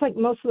it looks like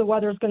most of the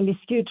weather is going to be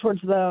skewed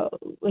towards the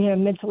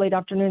mid to late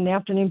afternoon, the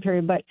afternoon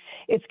period. But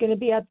it's going to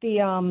be at the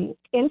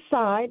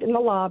inside in the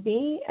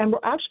lobby, and we're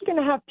actually going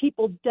to have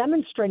people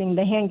demonstrating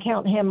the hand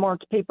count, hand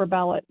marked paper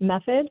ballot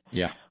method.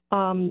 Yeah.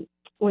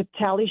 With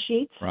tally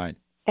sheets. Right.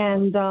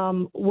 And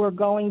we're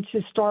going to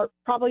start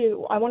I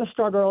want to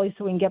start early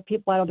so we can get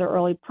people out of there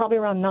early, probably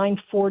around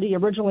 9:40.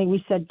 Originally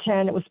we said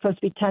 10. It was supposed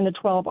to be 10 to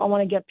 12. I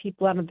want to get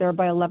people out of there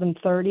by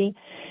 11:30.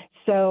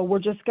 So we're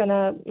just going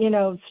to,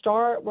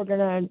 start. We're going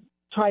to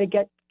try to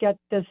get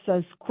this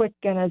as quick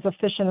and as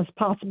efficient as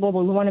possible.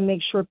 But we want to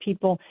make sure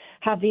people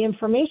have the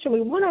information.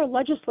 We want our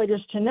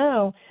legislators to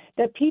know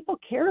that people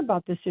care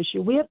about this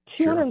issue. We have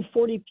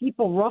 240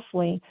 people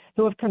roughly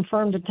who have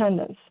confirmed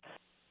attendance.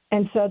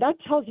 And so that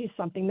tells you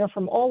something. They're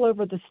from all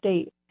over the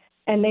state,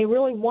 and they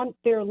really want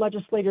their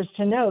legislators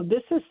to know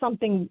this is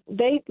something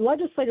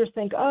legislators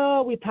think,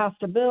 oh, we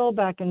passed a bill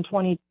back in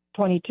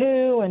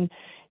 2022, and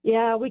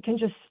we can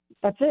just,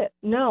 that's it.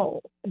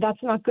 No,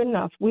 that's not good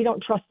enough. We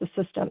don't trust the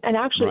system. And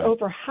actually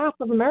over half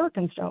of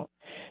Americans don't.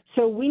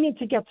 So we need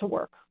to get to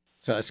work.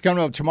 So it's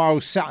coming up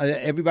tomorrow.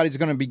 Everybody's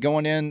going to be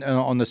going in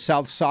on the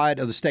south side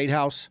of the State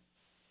House?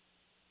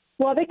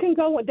 Well, they can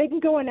go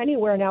in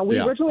anywhere now. We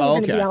originally were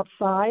going to be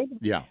outside.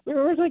 Yeah. We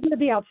were originally going to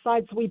be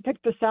outside, so we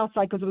picked the south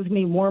side because it was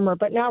going to be warmer.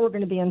 But now we're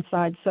going to be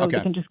inside, so they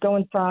can just go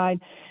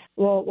inside.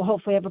 We'll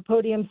hopefully have a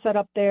podium set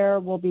up there.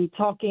 We'll be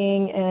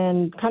talking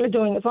and kind of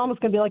doing, it's almost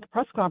going to be like a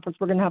press conference.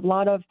 We're going to have a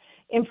lot of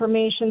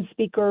information,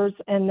 speakers,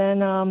 and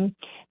then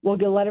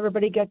we'll let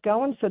everybody get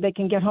going so they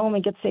can get home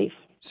and get safe.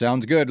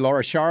 Sounds good.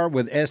 Laura Sharr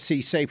with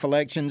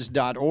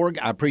scsafe.elections.org.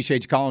 I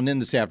appreciate you calling in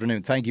this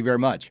afternoon. Thank you very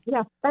much.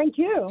 Yeah, thank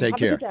you. Take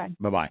care. A good day.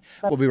 Bye-bye.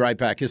 We'll be right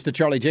back. It's the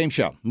Charlie James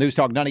Show. News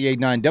Talk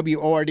 98.9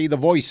 WORD, the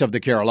voice of the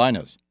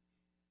Carolinas.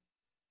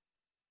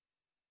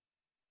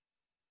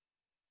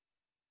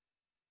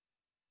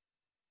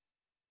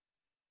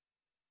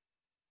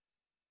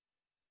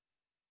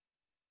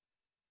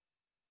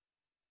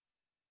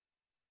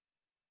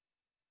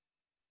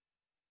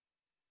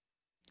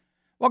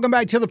 Welcome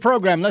back to the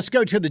program. Let's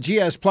go to the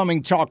GS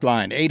Plumbing Talk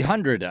Line,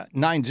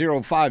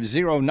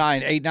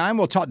 800-905-0989.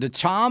 We'll talk to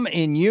Tom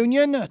in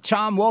Union.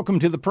 Tom, welcome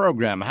to the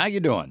program. How you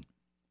doing?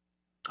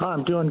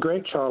 I'm doing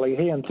great, Charlie.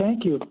 Hey, and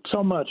thank you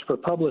so much for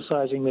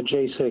publicizing the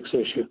J6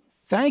 issue.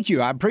 Thank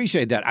you. I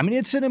appreciate that. I mean,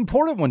 it's an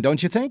important one,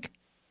 don't you think?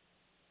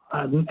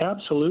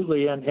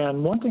 Absolutely.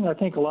 And one thing I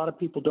think a lot of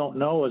people don't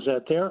know is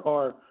that there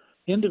are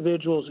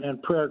individuals and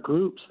prayer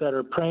groups that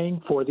are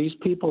praying for these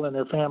people and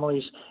their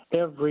families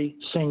every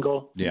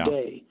single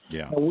day.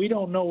 Yeah. Now, we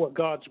don't know what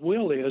God's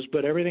will is,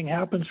 but everything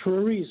happens for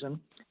a reason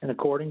and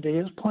according to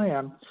his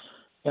plan.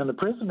 And the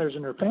prisoners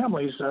and their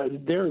families,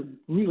 they're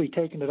really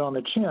taking it on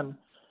the chin.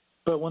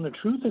 But when the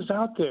truth is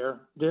out there,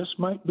 this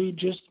might be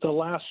just the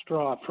last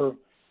straw for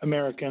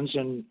Americans.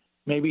 And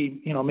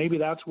maybe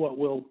that's what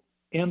will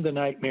end the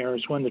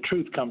nightmares when the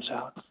truth comes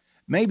out.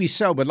 Maybe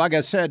so, but like I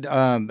said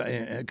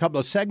a couple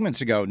of segments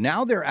ago,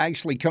 now they're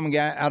actually coming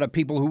out of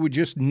people who were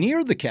just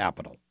near the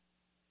Capitol.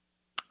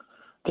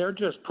 They're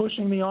just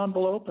pushing the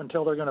envelope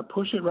until they're going to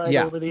push it right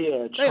over the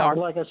edge. They are.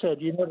 Like I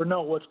said, you never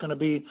know what's going to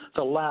be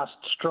the last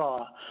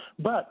straw.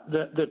 But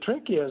the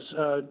trick is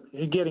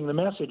getting the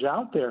message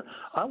out there.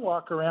 I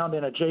walk around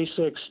in a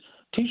J6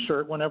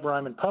 T-shirt whenever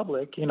I'm in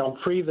public,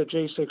 free the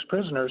J6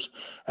 prisoners,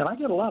 and I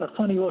get a lot of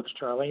funny looks,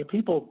 Charlie.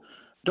 People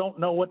don't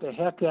know what the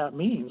heck that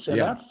means, and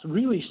that's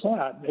really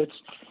sad.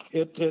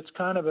 It's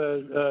kind of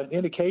a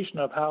indication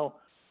of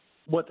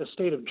what the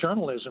state of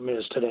journalism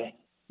is today.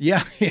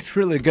 Yeah, it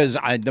really, because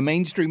the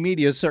mainstream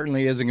media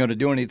certainly isn't going to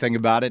do anything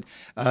about it.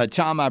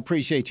 Tom, I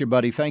appreciate you,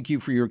 buddy. Thank you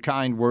for your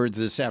kind words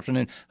this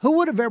afternoon. Who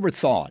would have ever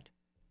thought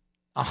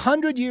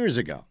 100 years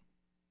ago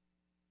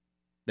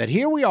that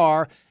here we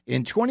are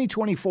in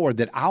 2024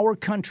 that our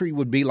country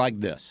would be like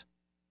this?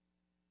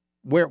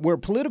 Where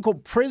political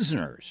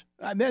prisoners,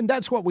 I mean,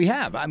 that's what we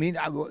have. I mean,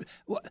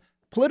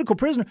 political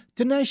prisoner,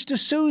 Dinesh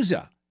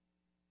D'Souza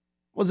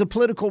was a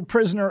political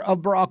prisoner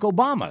of Barack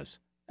Obama's.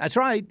 That's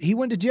right. He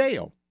went to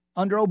jail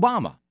under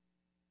Obama.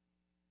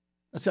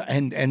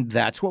 And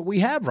that's what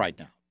we have right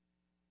now.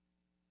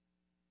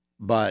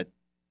 But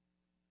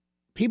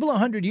people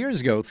 100 years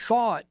ago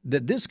thought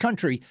that this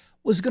country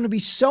was going to be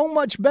so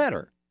much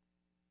better.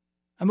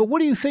 I mean, what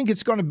do you think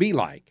it's going to be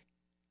like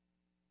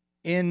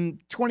in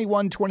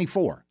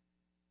 21-24?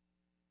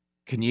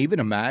 Can you even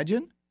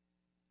imagine?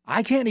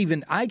 I can't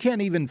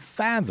even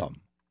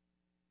fathom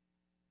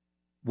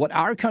what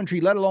our country,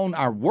 let alone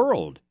our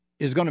world,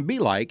 is going to be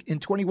like in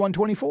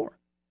 21-24.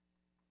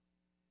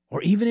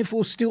 Or even if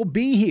we'll still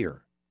be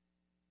here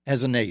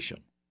as a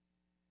nation.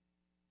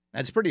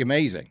 That's pretty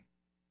amazing.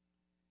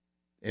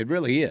 It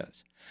really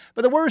is.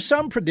 But there were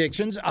some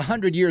predictions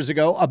 100 years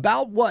ago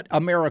about what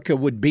America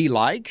would be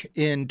like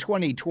in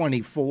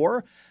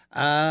 2024.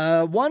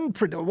 A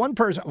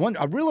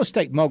real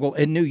estate mogul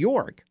in New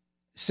York,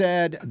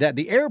 said that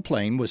the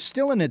airplane was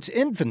still in its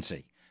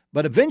infancy,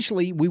 but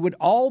eventually we would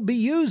all be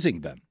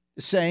using them,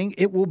 saying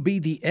it will be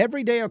the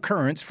everyday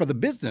occurrence for the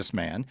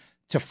businessman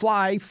to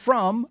fly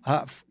home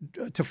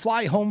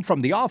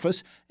from the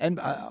office and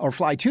or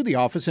fly to the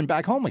office and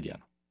back home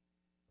again.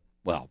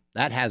 Well,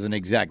 that hasn't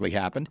exactly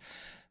happened.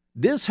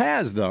 This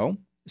has, though.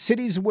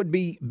 Cities would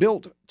be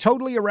built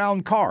totally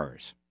around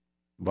cars.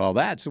 Well,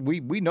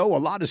 we know a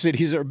lot of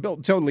cities are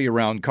built totally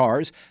around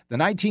cars. The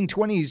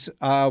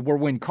 1920s were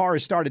when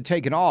cars started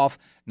taking off.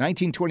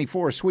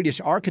 1924, a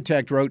Swedish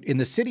architect wrote, "In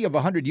the city of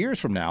 100 years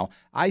from now,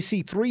 I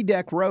see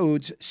 3-deck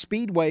roads,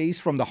 speedways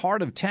from the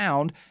heart of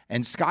town,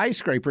 and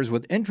skyscrapers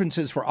with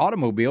entrances for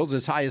automobiles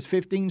as high as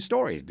 15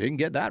 stories." Didn't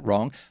get that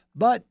wrong.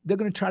 But they're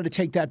going to try to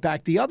take that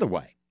back the other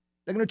way.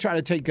 They're going to try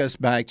to take us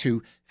back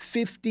to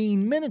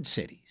 15-minute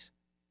cities.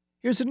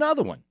 Here's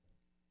another one.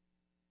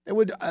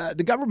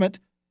 The government...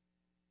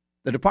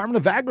 The Department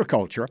of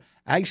Agriculture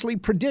actually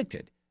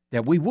predicted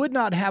that we would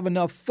not have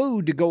enough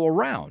food to go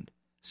around,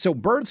 so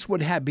births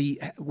would have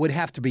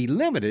to be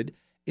limited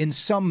in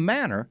some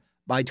manner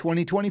by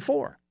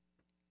 2024.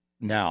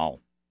 Now,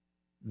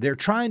 they're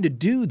trying to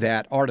do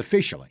that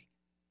artificially.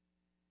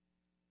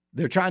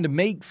 They're trying to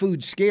make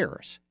food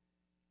scarce,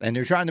 and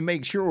they're trying to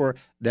make sure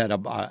that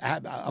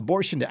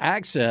abortion to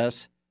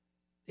access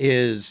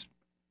is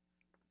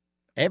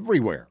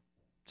everywhere.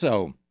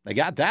 So they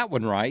got that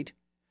one right.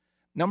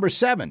 Number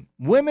 7,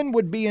 women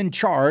would be in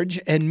charge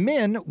and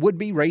men would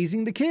be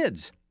raising the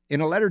kids. In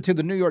a letter to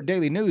the New York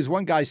Daily News,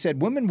 one guy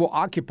said women will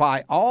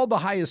occupy all the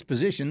highest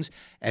positions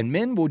and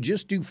men will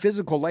just do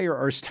physical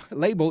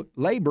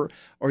labor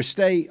or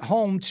stay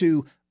home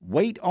to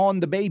wait on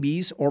the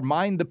babies or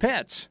mind the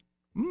pets.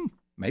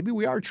 Maybe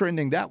we are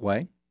trending that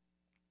way.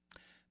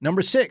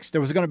 Number 6,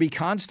 there was going to be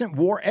constant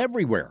war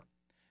everywhere.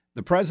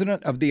 The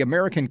president of the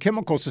American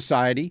Chemical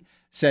Society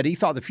said he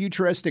thought the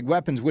futuristic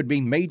weapons would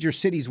mean major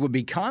cities would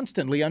be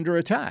constantly under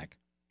attack.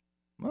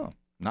 Well,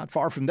 not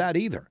far from that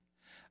either.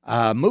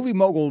 Movie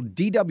mogul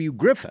D.W.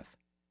 Griffith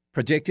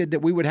predicted that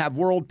we would have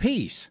world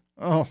peace.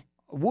 Oh,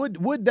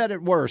 would that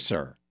it were,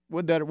 sir.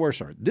 Would that it were,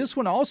 sir. This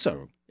one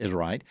also is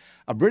right.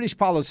 A British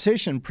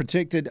politician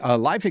predicted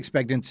life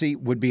expectancy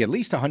would be at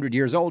least 100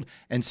 years old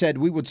and said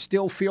we would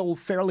still feel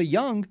fairly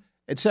young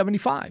at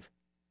 75.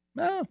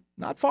 Well,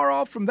 not far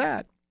off from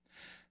that.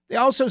 They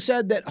also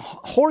said that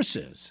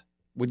horses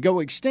would go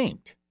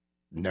extinct.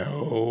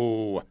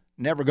 No,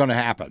 never going to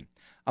happen.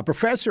 A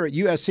professor at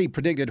USC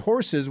predicted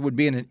horses would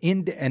be an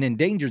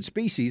endangered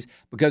species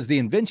because the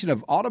invention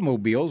of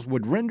automobiles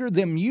would render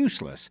them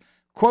useless.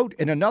 Quote,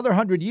 in another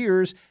 100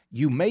 years,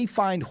 you may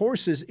find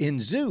horses in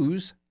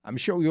zoos. I'm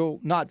sure you'll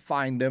not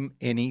find them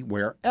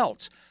anywhere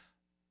else.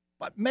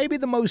 But maybe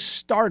the most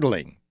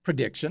startling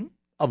prediction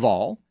of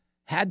all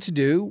had to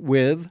do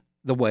with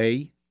the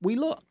way we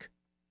look.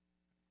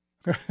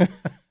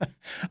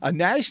 A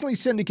nationally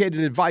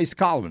syndicated advice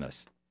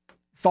columnist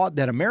thought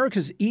that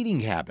America's eating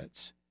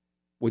habits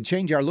would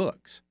change our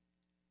looks.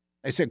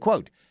 They said,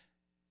 quote,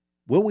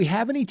 will we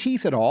have any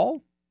teeth at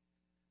all?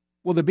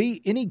 Will there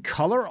be any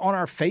color on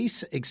our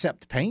face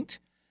except paint?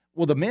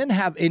 Will the men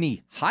have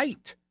any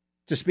height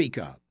to speak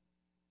of?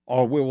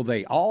 Or will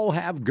they all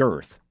have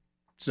girth?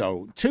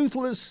 So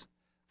toothless,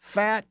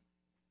 fat,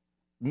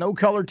 no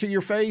color to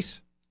your face?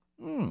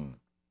 Might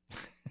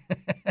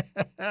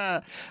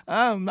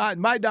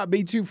not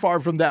be too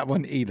far from that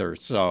one either.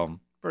 So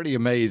pretty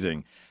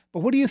amazing. But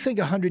what do you think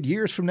 100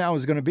 years from now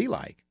is going to be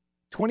like?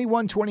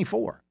 21,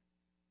 24.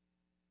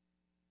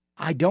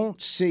 I don't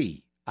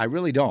see. I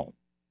really don't.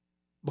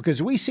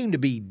 Because we seem to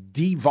be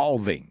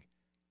devolving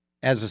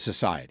as a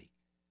society.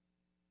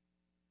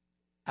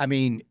 I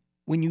mean,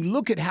 when you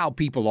look at how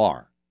people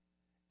are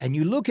and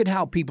you look at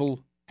how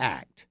people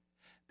act,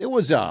 there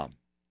was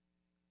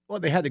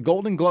they had the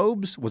Golden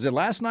Globes. Was it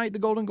last night, the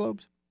Golden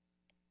Globes?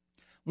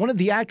 One of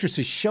the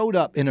actresses showed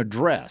up in a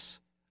dress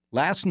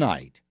last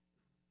night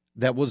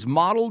that was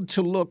modeled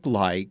to look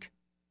like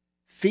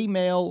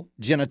female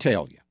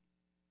genitalia.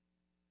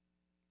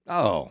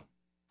 Oh,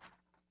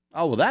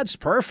 well, that's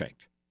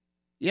perfect.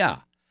 Yeah,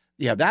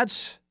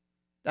 that's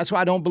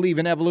why I don't believe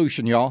in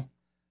evolution, y'all,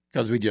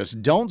 because we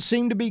just don't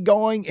seem to be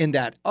going in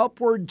that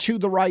upward to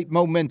the right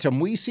momentum.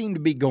 We seem to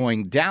be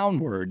going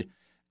downward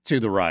to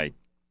the right,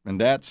 and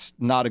that's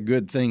not a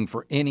good thing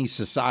for any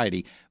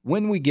society.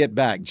 When we get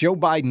back, Joe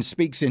Biden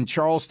speaks in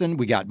Charleston.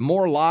 We got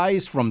more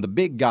lies from the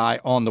big guy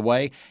on the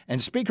way,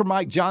 and Speaker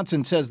Mike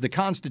Johnson says the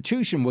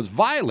Constitution was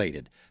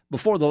violated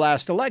before the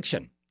last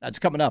election. That's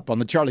coming up on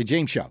the Charlie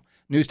James Show.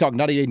 News Talk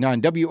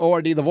 98.9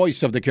 WORD, the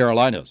voice of the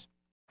Carolinas.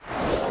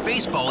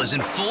 Baseball is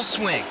in full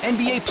swing.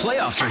 NBA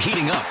playoffs are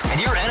heating up,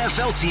 and your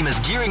NFL team is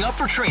gearing up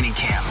for training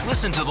camp.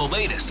 Listen to the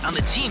latest on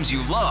the teams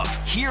you love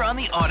here on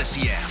the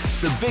Odyssey app.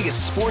 The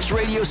biggest sports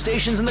radio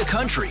stations in the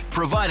country,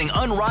 providing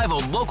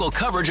unrivaled local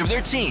coverage of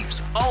their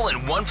teams, all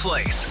in one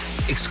place.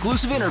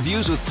 Exclusive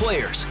interviews with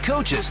players,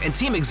 coaches, and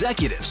team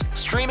executives,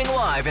 streaming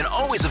live and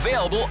always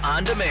available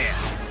on demand.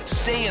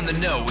 Stay in the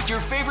know with your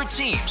favorite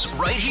teams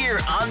right here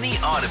on the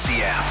Odyssey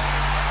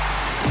app.